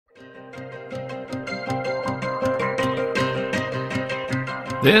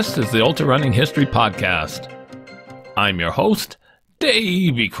This is the Ultrarunning History Podcast. I'm your host,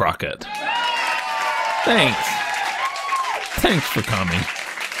 Davey Crockett. Thanks for coming.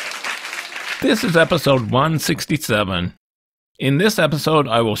 This is episode 167. In this episode,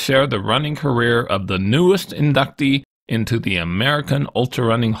 I will share the running career of the newest inductee into the American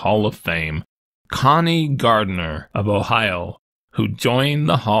Ultrarunning Hall of Fame, Connie Gardner of Ohio, who joined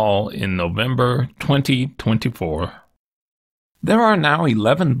the Hall in November 2024. There are now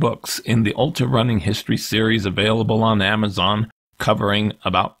 11 books in the Ultrarunning History series available on Amazon, covering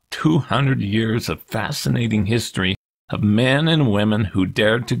about 200 years of fascinating history of men and women who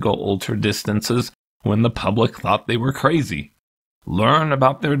dared to go ultra distances when the public thought they were crazy. Learn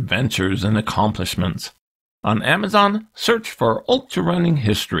about their adventures and accomplishments. On Amazon, search for Ultrarunning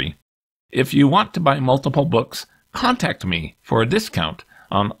History. If you want to buy multiple books, contact me for a discount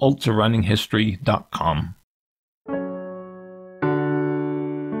on ultrarunninghistory.com.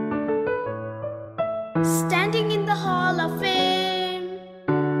 Standing in the Hall of Fame,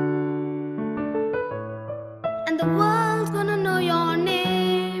 and the world's gonna know your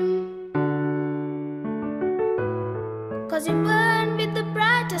name, 'cause you burn with the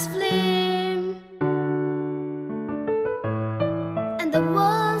brightest flame, and the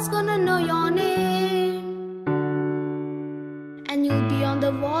world's gonna know your name, and you'll be on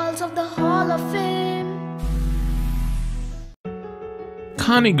the walls of the Hall of Fame.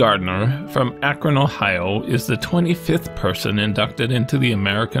 Connie Gardner from Akron, Ohio, is the 25th person inducted into the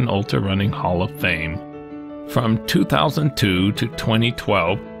American Ultrarunning Hall of Fame. From 2002 to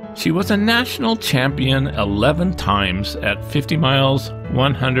 2012, she was a national champion 11 times at 50 miles,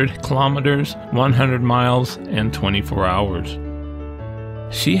 100 kilometers, 100 miles, and 24 hours.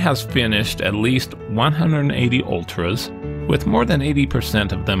 She has finished at least 180 ultras, with more than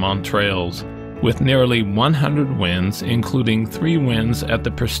 80% of them on trails, with nearly 100 wins, including 3 wins at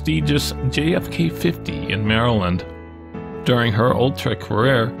the prestigious JFK 50 in Maryland. During her ultra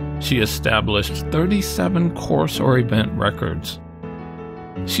career, she established 37 course or event records.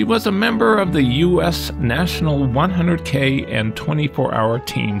 She was a member of the U.S. National 100K and 24-hour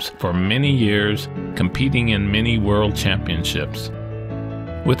teams for many years, competing in many world championships.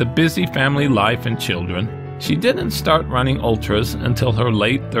 With a busy family life and children, she didn't start running ultras until her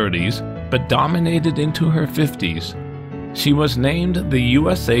late 30s, but dominated into her 50s. She was named the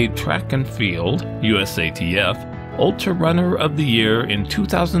USA Track and Field, USATF, Ultrarunner of the Year in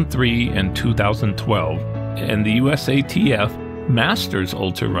 2003 and 2012, and the USATF Masters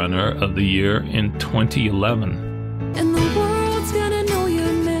Ultrarunner of the Year in 2011. And the world's gonna know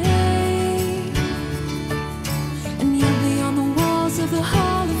your name, and you'll be on the walls of the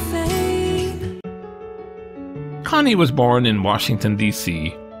Hall of Fame. Connie was born in Washington,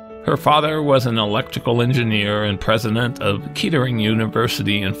 D.C. Her father was an electrical engineer and president of Kettering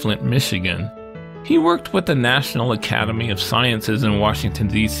University in Flint, Michigan. He worked with the National Academy of Sciences in Washington,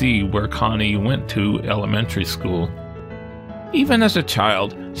 D.C., where Connie went to elementary school. Even as a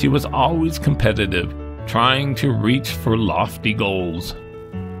child, she was always competitive, trying to reach for lofty goals.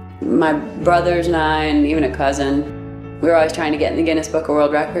 My brothers and I, and even a cousin, we were always trying to get in the Guinness Book of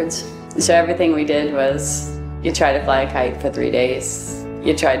World Records. So everything we did was, you try to fly a kite for 3 days.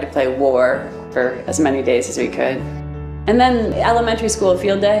 You tried to play war for as many days as we could. And then elementary school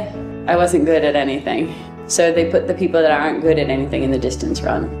field day, I wasn't good at anything. So they put the people that aren't good at anything in the distance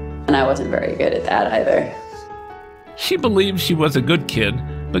run. And I wasn't very good at that either. She believed she was a good kid,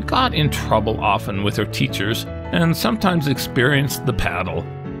 but got in trouble often with her teachers and sometimes experienced the paddle.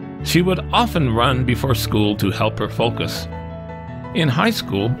 She would often run before school to help her focus. In high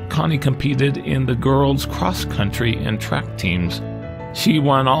school, Connie competed in the girls' cross-country and track teams. She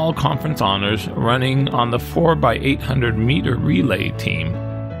won all conference honors running on the 4x800 meter relay team.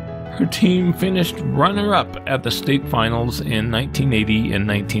 Her team finished runner-up at the state finals in 1980 and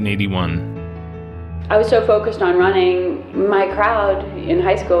 1981. I was so focused on running, my crowd in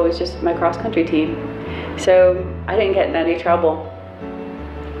high school was just my cross-country team. So I didn't get in any trouble.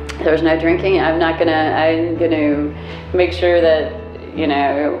 There was no drinking. I'm gonna make sure that,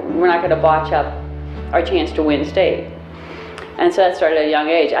 we're not gonna botch up our chance to win state. And so that started at a young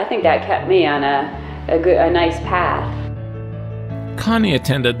age. I think that kept me on a nice path. Connie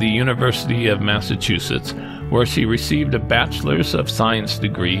attended the University of Massachusetts, where she received a Bachelor's of Science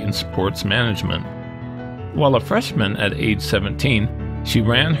degree in sports management. While a freshman at age 17, she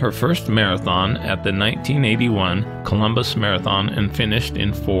ran her first marathon at the 1981 Columbus Marathon and finished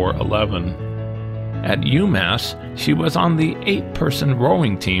in 4:11. At UMass, she was on the 8-person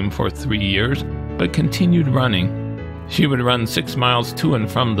rowing team for 3 years, but continued running. She would run 6 miles to and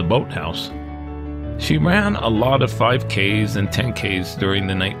from the boathouse. She ran a lot of 5Ks and 10Ks during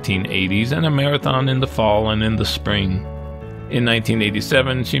the 1980s and a marathon in the fall and in the spring. In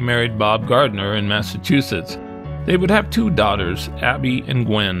 1987, she married Bob Gardner in Massachusetts. They would have 2 daughters, Abby and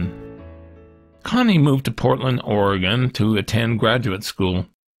Gwen. Connie moved to Portland, Oregon to attend graduate school.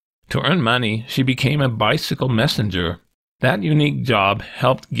 To earn money, she became a bicycle messenger. That unique job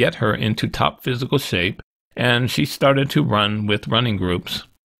helped get her into top physical shape, and she started to run with running groups.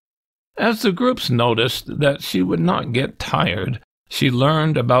 As the groups noticed that she would not get tired, she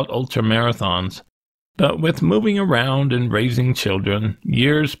learned about ultramarathons. But with moving around and raising children,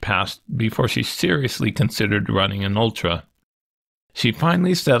 years passed before she seriously considered running an ultra. She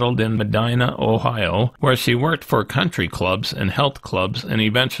finally settled in Medina, Ohio, where she worked for country clubs and health clubs and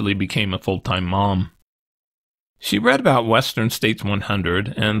eventually became a full-time mom. She read about Western States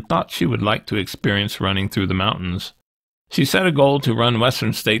 100 and thought she would like to experience running through the mountains. She set a goal to run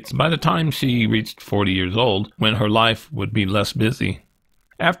Western States by the time she reached 40 years old, when her life would be less busy.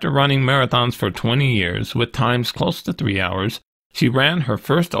 After running marathons for 20 years with times close to 3 hours, she ran her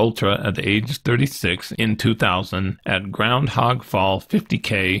first ultra at the age of 36 in 2000 at Groundhog Fall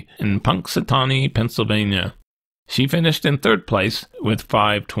 50K in Punxsutawney, Pennsylvania. She finished in 3rd place with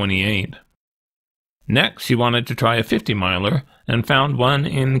 5:28. Next, she wanted to try a 50-miler and found one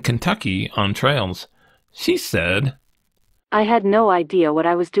in Kentucky on trails. She said, I had no idea what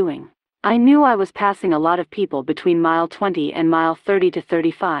I was doing. I knew I was passing a lot of people between mile 20 and mile 30 to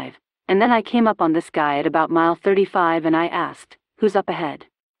 35, and then I came up on this guy at about mile 35 and I asked, who's up ahead?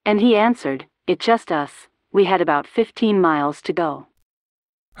 And he answered, it's just us. We had about 15 miles to go.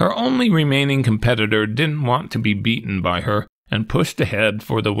 Her only remaining competitor didn't want to be beaten by her and pushed ahead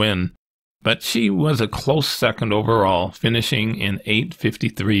for the win, but she was a close second overall, finishing in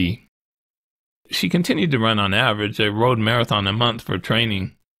 8:53. She continued to run on average a road marathon a month for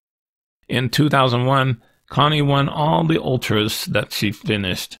training. In 2001, Connie won all the ultras that she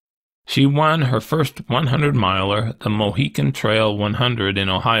finished. She won her first 100-miler, the Mohican Trail 100 in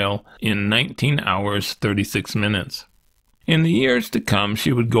Ohio, in 19 hours 36 minutes. In the years to come,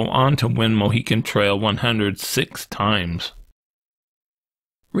 she would go on to win Mohican Trail 100 6 times.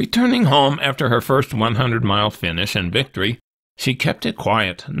 Returning home after her first 100-mile finish and victory, she kept it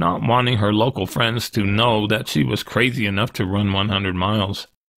quiet, not wanting her local friends to know that she was crazy enough to run 100 miles.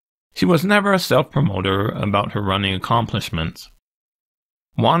 She was never a self-promoter about her running accomplishments.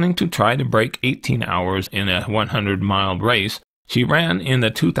 Wanting to try to break 18 hours in a 100-mile race, she ran in the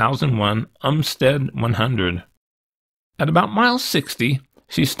 2001 Umstead 100. At about mile 60,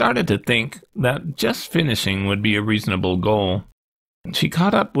 she started to think that just finishing would be a reasonable goal. She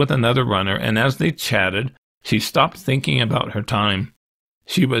caught up with another runner, and as they chatted, she stopped thinking about her time.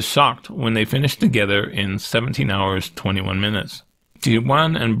 She was shocked when they finished together in 17 hours 21 minutes. She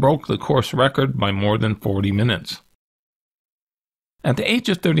won and broke the course record by more than 40 minutes. At the age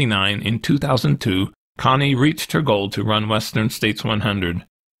of 39 in 2002, Connie reached her goal to run Western States 100.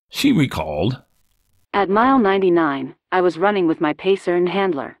 She recalled, At mile 99, I was running with my pacer and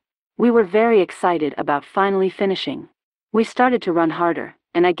handler. We were very excited about finally finishing. We started to run harder,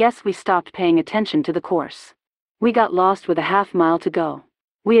 and I guess we stopped paying attention to the course. We got lost with a half-mile to go.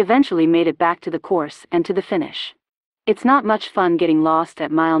 We eventually made it back to the course and to the finish. It's not much fun getting lost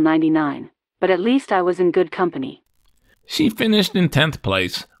at mile 99, but at least I was in good company. She finished in 10th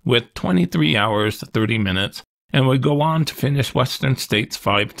place with 23 hours 30 minutes and would go on to finish Western States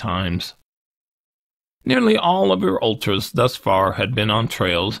 5 times. Nearly all of her ultras thus far had been on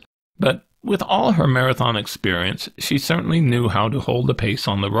trails, but with all her marathon experience, she certainly knew how to hold the pace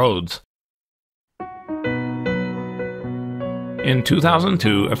on the roads. In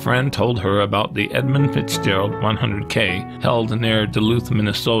 2002, a friend told her about the Edmund Fitzgerald 100K held near Duluth,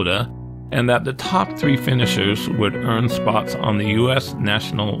 Minnesota, and that the top 3 finishers would earn spots on the U.S.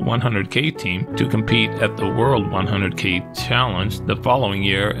 National 100K team to compete at the World 100K Challenge the following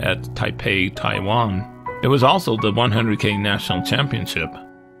year at Taipei, Taiwan. It was also the 100K National Championship.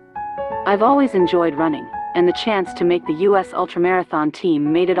 I've always enjoyed running, and the chance to make the U.S. Ultramarathon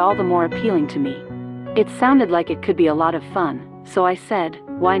team made it all the more appealing to me. It sounded like it could be a lot of fun, so I said,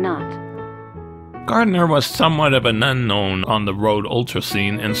 why not? Gardner was somewhat of an unknown on the road ultra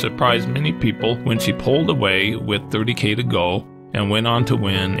scene and surprised many people when she pulled away with 30K to go and went on to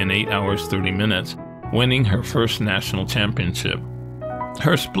win in 8 hours 30 minutes, winning her first national championship.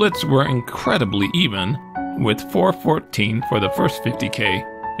 Her splits were incredibly even, with 4:14 for the first 50K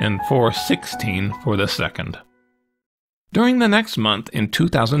and 4:16 for the second. During the next month in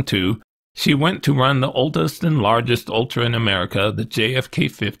 2002, she went to run the oldest and largest ultra in America, the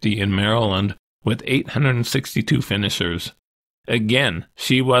JFK 50 in Maryland, with 862 finishers. Again,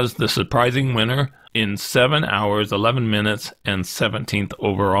 she was the surprising winner in 7 hours, 11 minutes, and 17th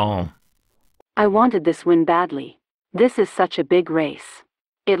overall. I wanted this win badly. This is such a big race.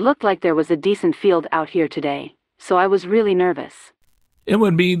 It looked like there was a decent field out here today, so I was really nervous. It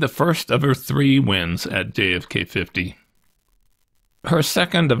would be the first of her 3 wins at JFK 50. Her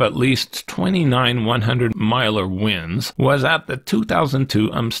second of at least 29 100-miler wins was at the 2002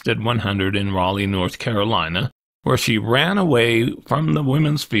 Umstead 100 in Raleigh, North Carolina, where she ran away from the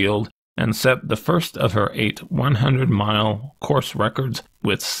women's field and set the first of her 8 100-mile course records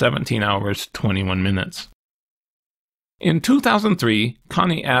with 17 hours, 21 minutes. In 2003,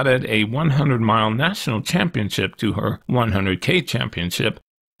 Connie added a 100-mile national championship to her 100K championship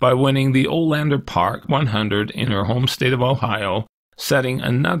by winning the Olander Park 100 in her home state of Ohio, setting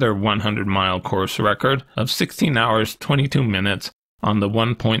another 100-mile course record of 16 hours, 22 minutes on the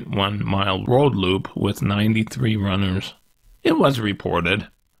 1.1-mile road loop with 93 runners. It was reported,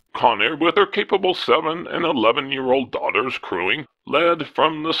 Connie, with her capable 7- and 11-year-old daughters crewing, led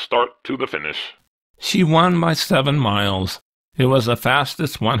from the start to the finish. She won by 7 miles. It was the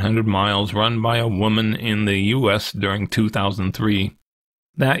fastest 100 miles run by a woman in the U.S. during 2003.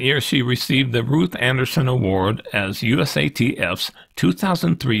 That year she received the Ruth Anderson Award as USATF's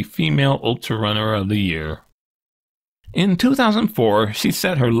 2003 Female Ultrarunner of the Year. In 2004, she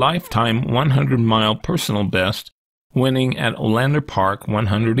set her lifetime 100-mile personal best, winning at Olander Park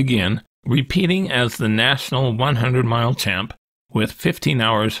 100 again, repeating as the national 100-mile champ with 15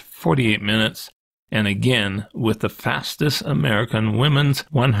 hours, 48 minutes, and again with the fastest American women's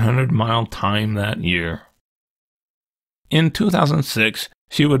 100-mile time that year. In 2006,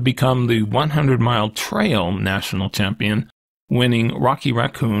 she would become the 100-mile trail national champion, winning Rocky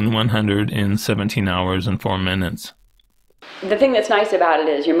Raccoon 100 in 17 hours and 4 minutes. The thing that's nice about it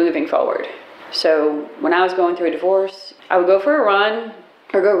is you're moving forward. So when I was going through a divorce, I would go for a run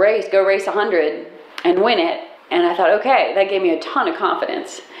or go race 100 and win it. And I thought, okay, that gave me a ton of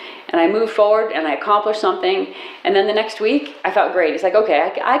confidence. And I moved forward and I accomplished something. And then the next week, I felt great. It's like,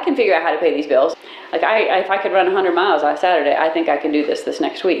 okay, I can figure out how to pay these bills. Like if I could run 100 miles on Saturday, I think I can do this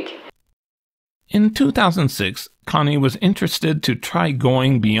next week. In 2006, Connie was interested to try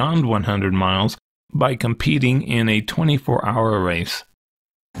going beyond 100 miles by competing in a 24-hour race.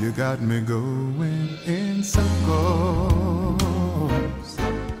 You got me going in circles.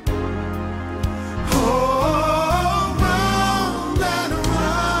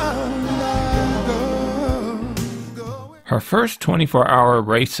 Her first 24-hour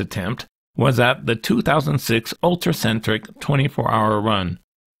race attempt was at the 2006 Ultracentric 24-hour run.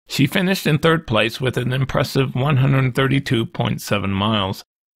 She finished in 3rd place with an impressive 132.7 miles.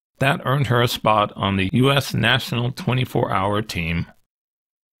 That earned her a spot on the U.S. National 24-hour team.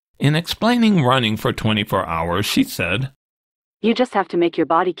 In explaining running for 24 hours, she said, You just have to make your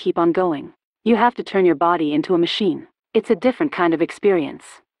body keep on going. You have to turn your body into a machine. It's a different kind of experience.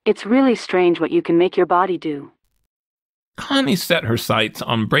 It's really strange what you can make your body do. Connie set her sights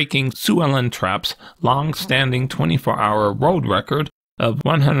on breaking Sue Ellen Trapp's long-standing 24-hour road record of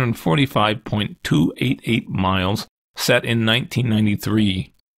 145.288 miles set in 1993.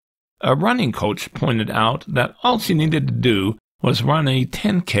 A running coach pointed out that all she needed to do was run a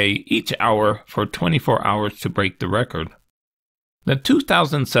 10K each hour for 24 hours to break the record. The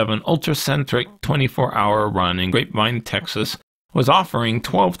 2007 Ultracentric 24-hour run in Grapevine, Texas, was offering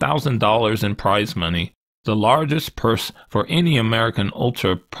 $12,000 in prize money, the largest purse for any American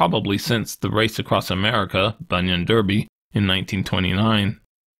ultra probably since the Race Across America, Bunyan Derby, in 1929.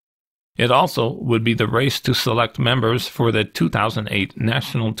 It also would be the race to select members for the 2008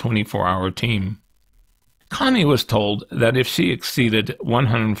 National 24-hour team. Connie was told that if she exceeded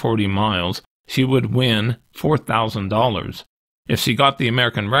 140 miles, she would win $4,000. If she got the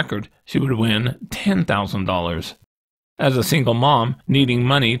American record, she would win $10,000. As a single mom needing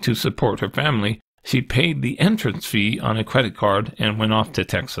money to support her family, she paid the entrance fee on a credit card and went off to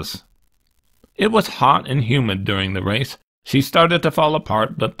Texas. It was hot and humid during the race. She started to fall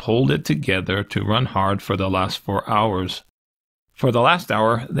apart but pulled it together to run hard for the last 4 hours. For the last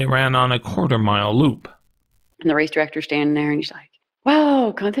hour, they ran on a quarter-mile loop. And the race director's standing there and he's like,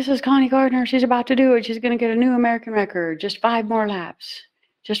 wow, this is Connie Gardner. She's about to do it. She's going to get a new American record. Just 5 more laps.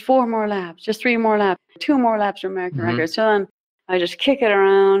 Just 4 more laps. Just 3 more laps. 2 more laps for American record. So then I just kick it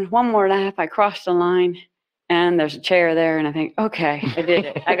around. 1 more lap. I cross the line. And there's a chair there. And I think, okay, I did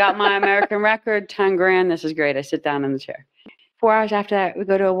it. I got my American record. 10 grand. This is great. I sit down in the chair. 4 hours after that, we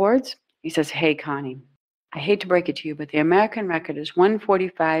go to awards. He says, hey, Connie, I hate to break it to you, but the American record is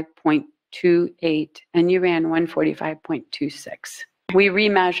 145.28, and you ran 145.26. We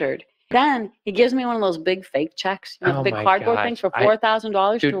remeasured, Then he gives me one of those big fake checks, Oh big my cardboard gosh. things for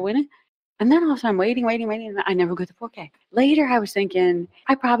 $4,000 to win it. And then all of a sudden, waiting, and I never got the 4K. Later, I was thinking,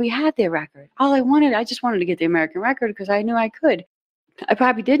 I probably had their record. I just wanted to get the American record because I knew I could. I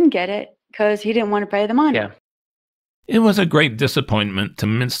probably didn't get it because he didn't want to pay the money. Yeah. It was a great disappointment to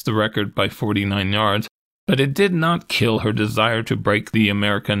miss the record by 49 yards, but it did not kill her desire to break the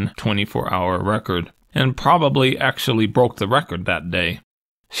American 24-hour record, and probably actually broke the record that day.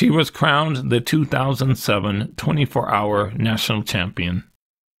 She was crowned the 2007 24-hour national champion.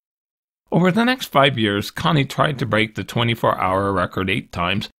 Over the next 5 years, Connie tried to break the 24-hour record 8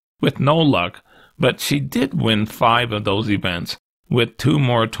 times, with no luck, but she did win 5 of those events, with 2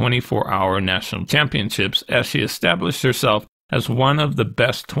 more 24-hour national championships as she established herself as one of the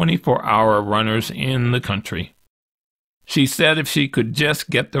best 24-hour runners in the country. She said if she could just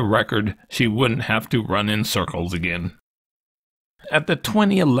get the record, she wouldn't have to run in circles again. At the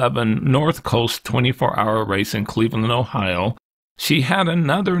 2011 North Coast 24-hour race in Cleveland, Ohio, she had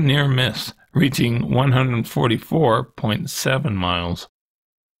another near miss, reaching 144.7 miles.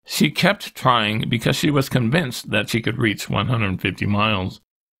 She kept trying because she was convinced that she could reach 150 miles.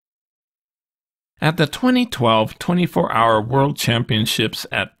 At the 2012 24-hour World Championships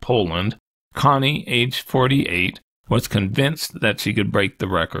at Poland, Connie, age 48, was convinced that she could break the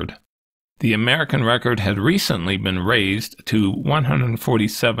record. The American record had recently been raised to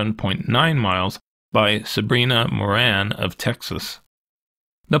 147.9 miles by Sabrina Moran of Texas.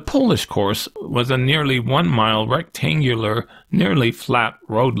 The Polish course was a nearly 1-mile rectangular, nearly flat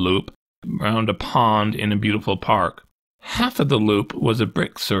road loop around a pond in a beautiful park. Half of the loop was a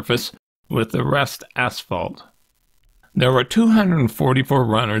brick surface, with the rest asphalt. There were 244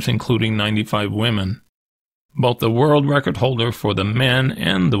 runners, including 95 women. Both the world record holder for the men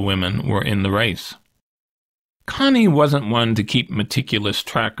and the women were in the race. Connie wasn't one to keep meticulous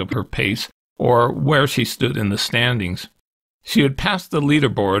track of her pace or where she stood in the standings. She would pass the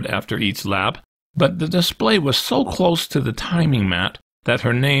leaderboard after each lap, but the display was so close to the timing mat that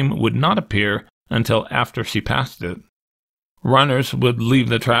her name would not appear until after she passed it. Runners would leave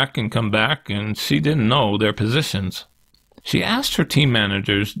the track and come back, and she didn't know their positions. She asked her team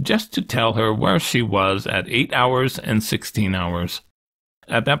managers just to tell her where she was at 8 hours and 16 hours.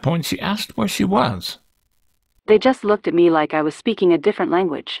 At that point, she asked where she was. They just looked at me like I was speaking a different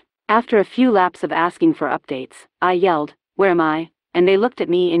language. After a few laps of asking for updates, I yelled, "Where am I?" And they looked at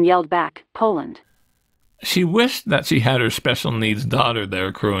me and yelled back, "Poland." She wished that she had her special needs daughter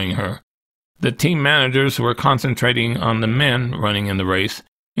there crewing her. The team managers were concentrating on the men running in the race,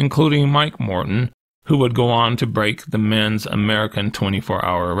 including Mike Morton, who would go on to break the men's American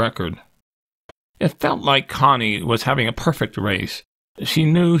 24-hour record. It felt like Connie was having a perfect race. She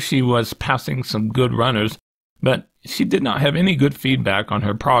knew she was passing some good runners, but she did not have any good feedback on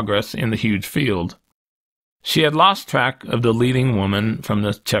her progress in the huge field. She had lost track of the leading woman from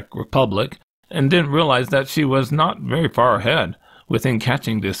the Czech Republic and didn't realize that she was not very far ahead, within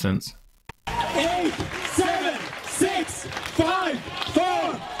catching distance. 8, 7, 6, 5,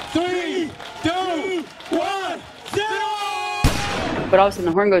 4, 3, 2, 1, 0! But all of a sudden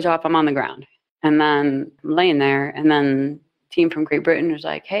the horn goes off, I'm on the ground. And then I'm laying there, and then the team from Great Britain was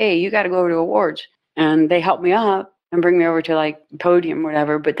like, "Hey, you got to go over to awards." And they helped me up and bring me over to like podium or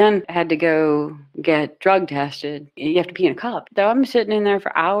whatever. But then I had to go get drug tested. You have to pee in a cup. So I'm sitting in there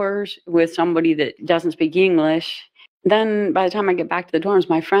for hours with somebody that doesn't speak English. Then by the time I get back to the dorms,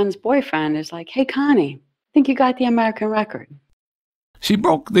 my friend's boyfriend is like, "Hey, Connie, I think you got the American record." She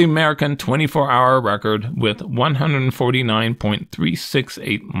broke the American 24-hour record with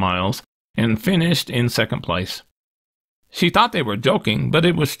 149.368 miles and finished in second place. She thought they were joking, but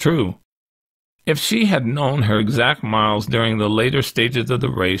it was true. If she had known her exact miles during the later stages of the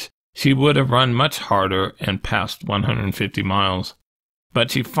race, she would have run much harder and passed 150 miles.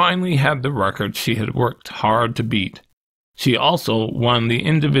 But she finally had the record she had worked hard to beat. She also won the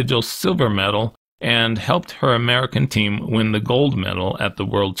individual silver medal and helped her American team win the gold medal at the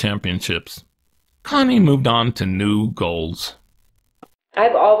World Championships. Connie moved on to new goals.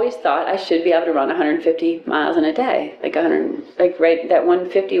 I've always thought I should be able to run 150 miles in a day, like right that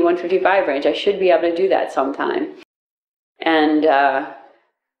 150, 155 range. I should be able to do that sometime. And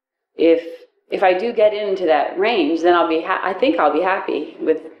if I do get into that range, then I think I'll be happy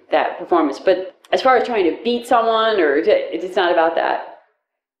with that performance. But as far as trying to beat someone, it's not about that.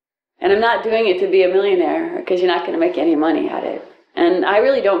 And I'm not doing it to be a millionaire, because you're not going to make any money at it. And I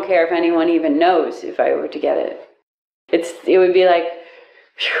really don't care if anyone even knows if I were to get it. It would be like,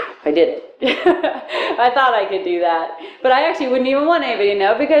 phew, I did it. I thought I could do that. But I actually wouldn't even want anybody to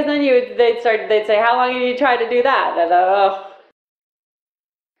know, because then they'd say, "How long have you tried to do that?" And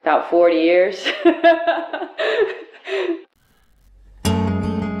About 40 years.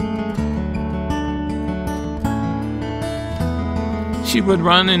 She would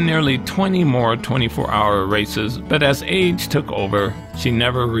run in nearly 20 more 24-hour races, but as age took over, she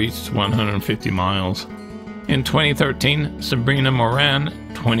never reached 150 miles. In 2013, Sabrina Moran,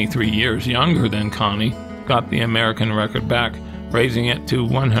 23 years younger than Connie, got the American record back, raising it to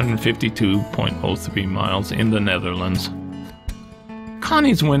 152.03 miles in the Netherlands.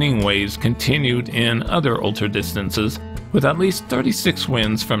 Connie's winning ways continued in other ultra distances, with at least 36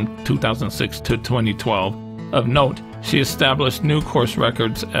 wins from 2006 to 2012. Of note, she established new course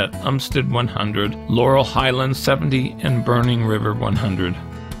records at Umstead 100, Laurel Highlands 70, and Burning River 100.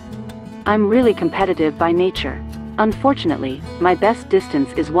 I'm really competitive by nature. Unfortunately, my best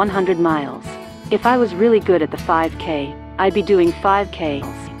distance is 100 miles. If I was really good at the 5K, I'd be doing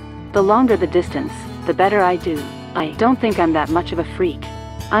 5Ks. The longer the distance, the better I do. I don't think I'm that much of a freak.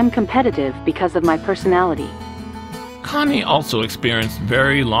 I'm competitive because of my personality. Connie also experienced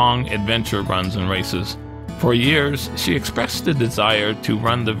very long adventure runs and races. For years, she expressed a desire to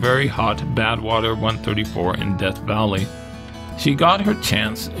run the very hot Badwater 134 in Death Valley. She got her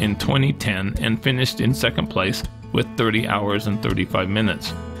chance in 2010 and finished in second place with 30 hours and 35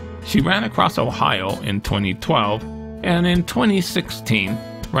 minutes. She ran across Ohio in 2012, and in 2016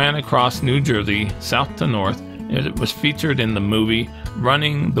 ran across New Jersey, south to north. It was featured in the movie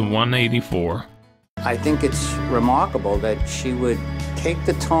Running the 184. I think it's remarkable that she would take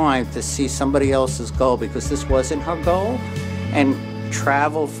the time to see somebody else's goal, because this wasn't her goal, and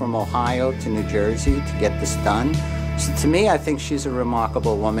travel from Ohio to New Jersey to get this done. So to me, I think she's a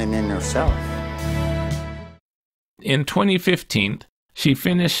remarkable woman in herself. In 2015, she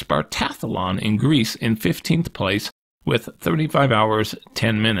finished Spartathlon in Greece in 15th place with 35 hours,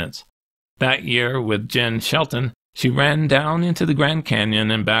 10 minutes. That year, with Jen Shelton, she ran down into the Grand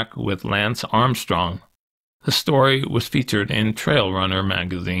Canyon and back with Lance Armstrong. The story was featured in Trail Runner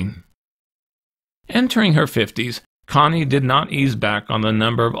magazine. Entering her 50s, Connie did not ease back on the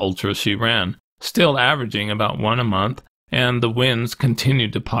number of ultras she ran, still averaging about one a month, and the wins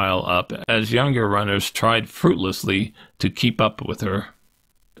continued to pile up as younger runners tried fruitlessly to keep up with her.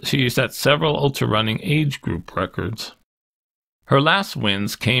 She set several ultra-running age group records. Her last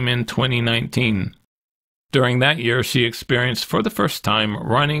wins came in 2019. During that year, she experienced for the first time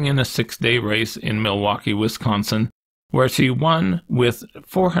running in a 6-day race in Milwaukee, Wisconsin, where she won with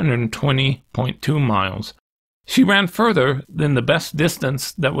 420.2 miles. She ran further than the best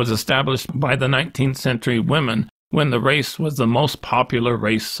distance that was established by the 19th century women when the race was the most popular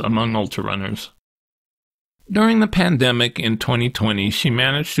race among ultrarunners. During the pandemic in 2020, she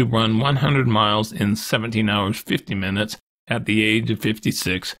managed to run 100 miles in 17 hours 50 minutes at the age of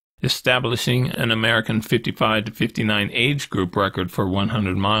 56, establishing an American 55 to 59 age group record for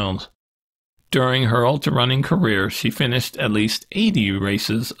 100 miles. During her ultrarunning career, she finished at least 80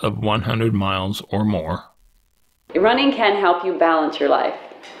 races of 100 miles or more. Running can help you balance your life.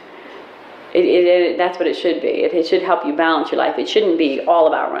 That's what it should be. It should help you balance your life. It shouldn't be all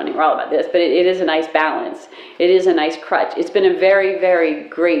about running or all about this, but it is a nice balance. It is a nice crutch. It's been a very, very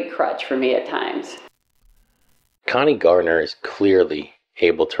great crutch for me at times. Connie Gardner is clearly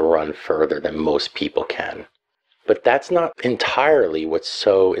able to run further than most people can. But that's not entirely what's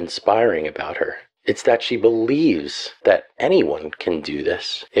so inspiring about her. It's that she believes that anyone can do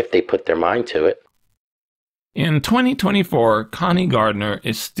this if they put their mind to it. In 2024, Connie Gardner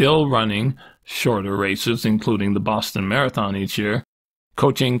is still running shorter races, including the Boston Marathon each year,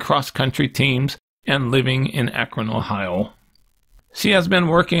 coaching cross-country teams, and living in Akron, Ohio. She has been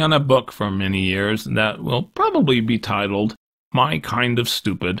working on a book for many years that will probably be titled My Kind of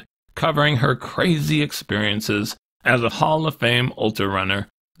Stupid, covering her crazy experiences as a Hall of Fame ultrarunner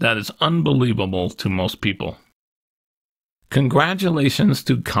that is unbelievable to most people. Congratulations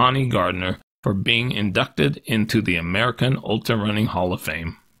to Connie Gardner for being inducted into the American Ultrarunning Hall of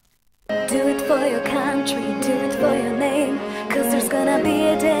Fame. Do it for your country, do it for your name, 'cause there's gonna be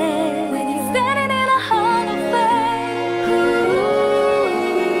a day when you're standing in a hall of fame.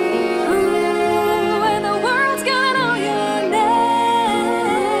 Ooh, and the world's gonna know your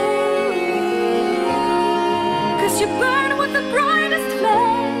name, 'cause you burn with the brightest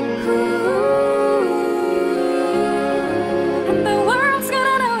flame. Ooh, and the world's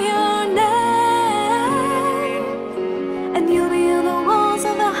gonna know your name, and you'll be on the walls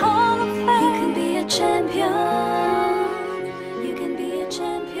of the hall of fame. You can be a champion. You can be a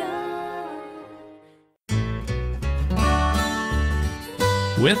champion.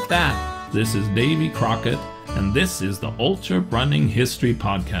 With that, this is Davy Crockett, and this is the Ultra Running History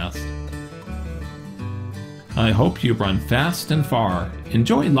Podcast. I hope you run fast and far,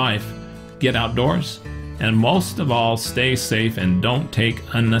 enjoy life, get outdoors, and most of all, stay safe and don't take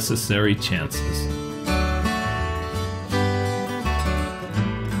unnecessary chances.